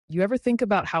You ever think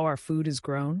about how our food is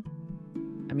grown?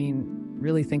 I mean,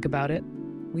 really think about it?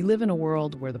 We live in a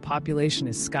world where the population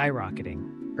is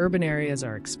skyrocketing, urban areas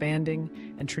are expanding,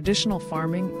 and traditional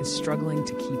farming is struggling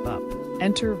to keep up.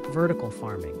 Enter vertical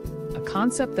farming, a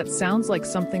concept that sounds like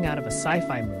something out of a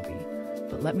sci-fi movie,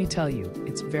 but let me tell you,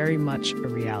 it's very much a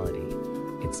reality.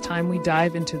 It's time we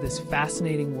dive into this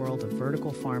fascinating world of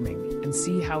vertical farming and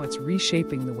see how it's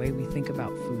reshaping the way we think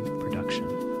about food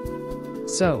production.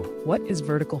 So, what is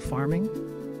vertical farming?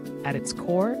 At its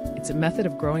core, it's a method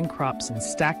of growing crops in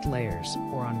stacked layers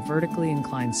or on vertically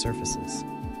inclined surfaces.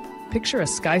 Picture a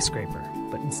skyscraper,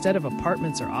 but instead of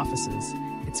apartments or offices,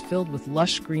 it's filled with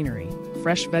lush greenery,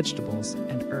 fresh vegetables,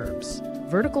 and herbs.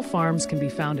 Vertical farms can be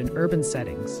found in urban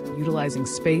settings, utilizing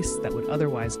space that would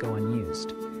otherwise go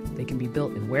unused. They can be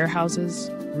built in warehouses,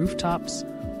 rooftops,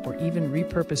 or even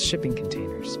repurposed shipping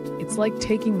containers. It's like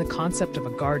taking the concept of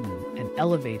a garden and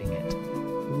elevating it,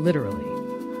 literally.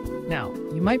 Now,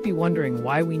 you might be wondering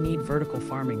why we need vertical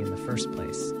farming in the first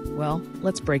place. Well,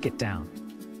 let's break it down.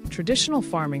 Traditional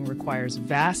farming requires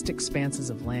vast expanses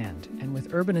of land, and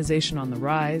with urbanization on the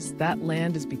rise, that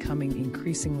land is becoming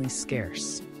increasingly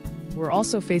scarce. We're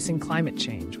also facing climate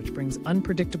change, which brings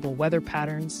unpredictable weather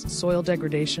patterns, soil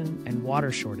degradation, and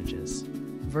water shortages.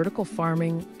 Vertical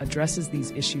farming addresses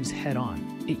these issues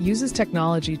head-on. It uses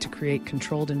technology to create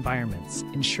controlled environments,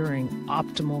 ensuring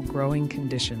optimal growing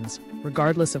conditions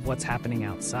regardless of what's happening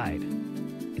outside.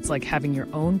 It's like having your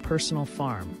own personal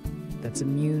farm that's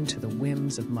immune to the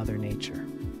whims of Mother Nature.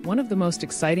 One of the most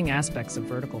exciting aspects of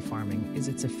vertical farming is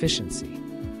its efficiency.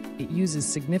 It uses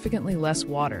significantly less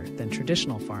water than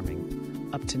traditional farming,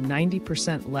 up to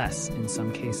 90% less in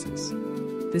some cases.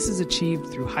 This is achieved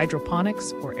through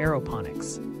hydroponics or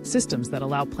aeroponics, systems that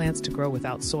allow plants to grow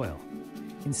without soil.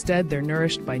 Instead, they're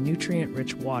nourished by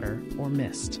nutrient-rich water or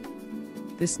mist.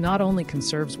 This not only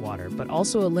conserves water, but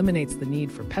also eliminates the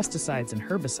need for pesticides and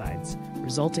herbicides,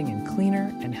 resulting in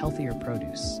cleaner and healthier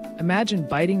produce. Imagine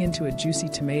biting into a juicy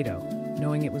tomato,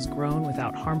 knowing it was grown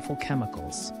without harmful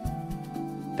chemicals.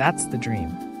 That's the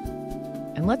dream.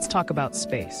 And let's talk about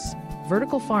space.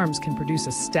 Vertical farms can produce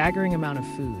a staggering amount of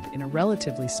food in a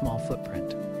relatively small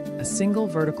footprint. A single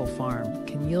vertical farm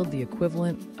can yield the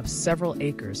equivalent of several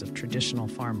acres of traditional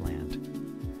farmland.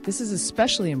 This is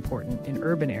especially important in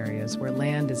urban areas where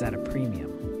land is at a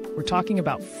premium. We're talking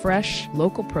about fresh,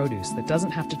 local produce that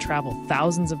doesn't have to travel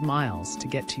thousands of miles to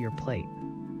get to your plate.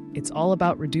 It's all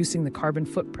about reducing the carbon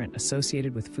footprint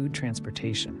associated with food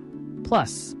transportation.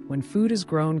 Plus, when food is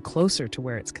grown closer to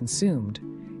where it's consumed,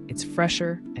 it's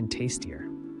fresher and tastier.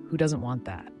 Who doesn't want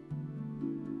that?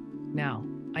 Now,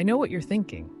 I know what you're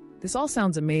thinking. This all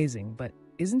sounds amazing, but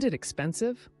isn't it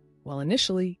expensive? Well,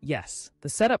 initially, yes. The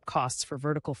setup costs for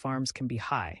vertical farms can be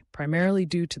high, primarily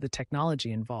due to the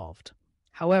technology involved.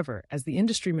 However, as the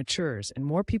industry matures and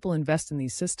more people invest in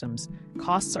these systems,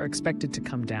 costs are expected to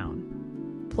come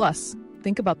down. Plus,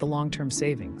 think about the long-term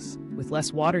savings. With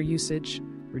less water usage,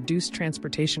 reduced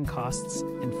transportation costs,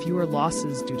 and fewer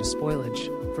losses due to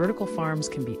spoilage, vertical farms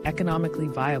can be economically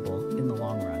viable in the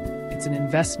long run. It's an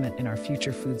investment in our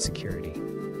future food security.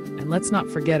 And let's not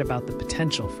forget about the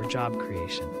potential for job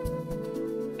creation.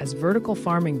 As vertical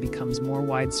farming becomes more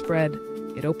widespread,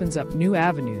 it opens up new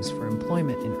avenues for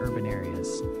employment in urban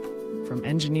areas. From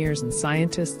engineers and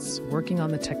scientists working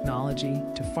on the technology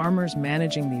to farmers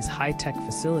managing these high-tech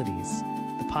facilities,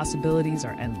 the possibilities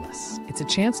are endless. It's a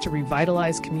chance to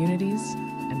revitalize communities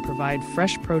and provide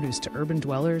fresh produce to urban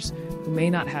dwellers who may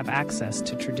not have access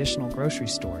to traditional grocery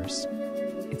stores.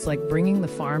 It's like bringing the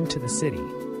farm to the city,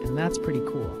 and that's pretty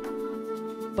cool.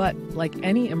 But like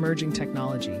any emerging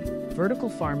technology, vertical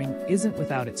farming isn't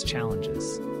without its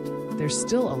challenges. There's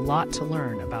still a lot to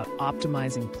learn about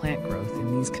optimizing plant growth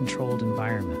in these controlled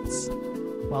environments.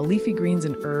 While leafy greens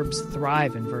and herbs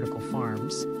thrive in vertical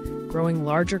farms, growing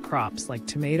larger crops like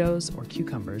tomatoes or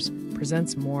cucumbers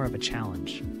presents more of a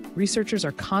challenge. Researchers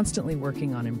are constantly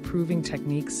working on improving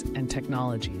techniques and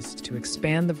technologies to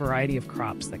expand the variety of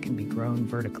crops that can be grown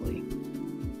vertically.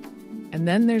 And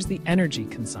then there's the energy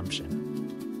consumption.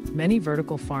 Many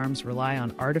vertical farms rely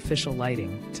on artificial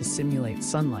lighting to simulate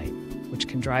sunlight, which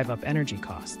can drive up energy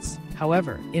costs.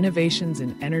 However, innovations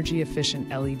in energy-efficient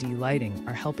LED lighting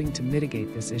are helping to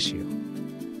mitigate this issue.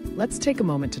 Let's take a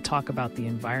moment to talk about the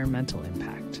environmental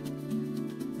impact.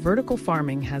 Vertical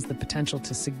farming has the potential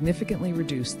to significantly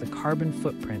reduce the carbon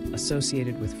footprint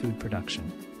associated with food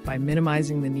production. By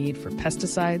minimizing the need for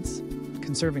pesticides,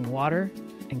 conserving water,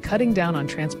 and cutting down on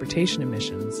transportation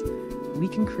emissions, we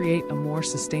can create a more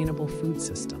sustainable food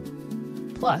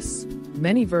system. Plus,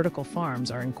 many vertical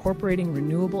farms are incorporating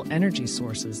renewable energy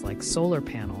sources like solar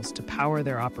panels to power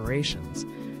their operations,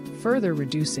 further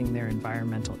reducing their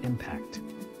environmental impact.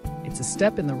 It's a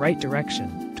step in the right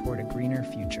direction toward a greener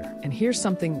future. And here's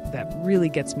something that really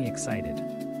gets me excited: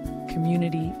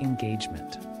 community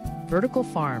engagement. Vertical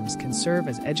farms can serve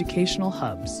as educational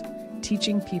hubs,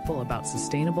 teaching people about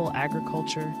sustainable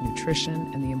agriculture,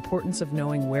 nutrition, and the importance of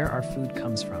knowing where our food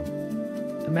comes from.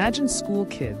 Imagine school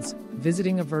kids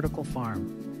visiting a vertical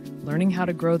farm, learning how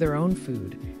to grow their own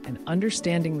food, and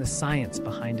understanding the science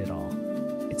behind it all.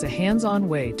 It's a hands-on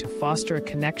way to foster a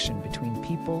connection between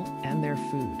people and their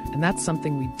food, and that's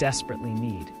something we desperately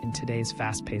need in today's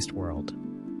fast-paced world.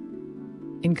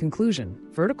 In conclusion,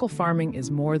 vertical farming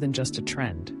is more than just a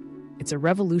trend. It's a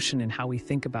revolution in how we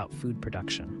think about food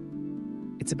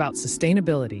production. It's about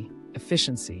sustainability,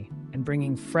 efficiency, and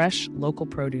bringing fresh, local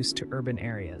produce to urban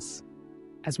areas.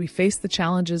 As we face the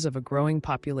challenges of a growing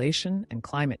population and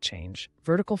climate change,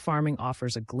 vertical farming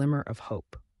offers a glimmer of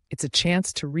hope. It's a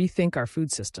chance to rethink our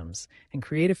food systems and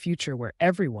create a future where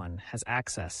everyone has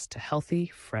access to healthy,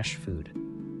 fresh food.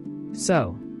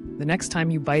 So, the next time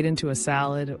you bite into a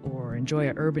salad or enjoy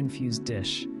an herb-infused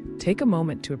dish, take a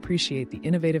moment to appreciate the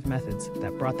innovative methods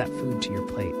that brought that food to your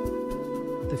plate.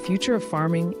 The future of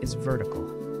farming is vertical,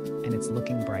 and it's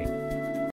looking bright.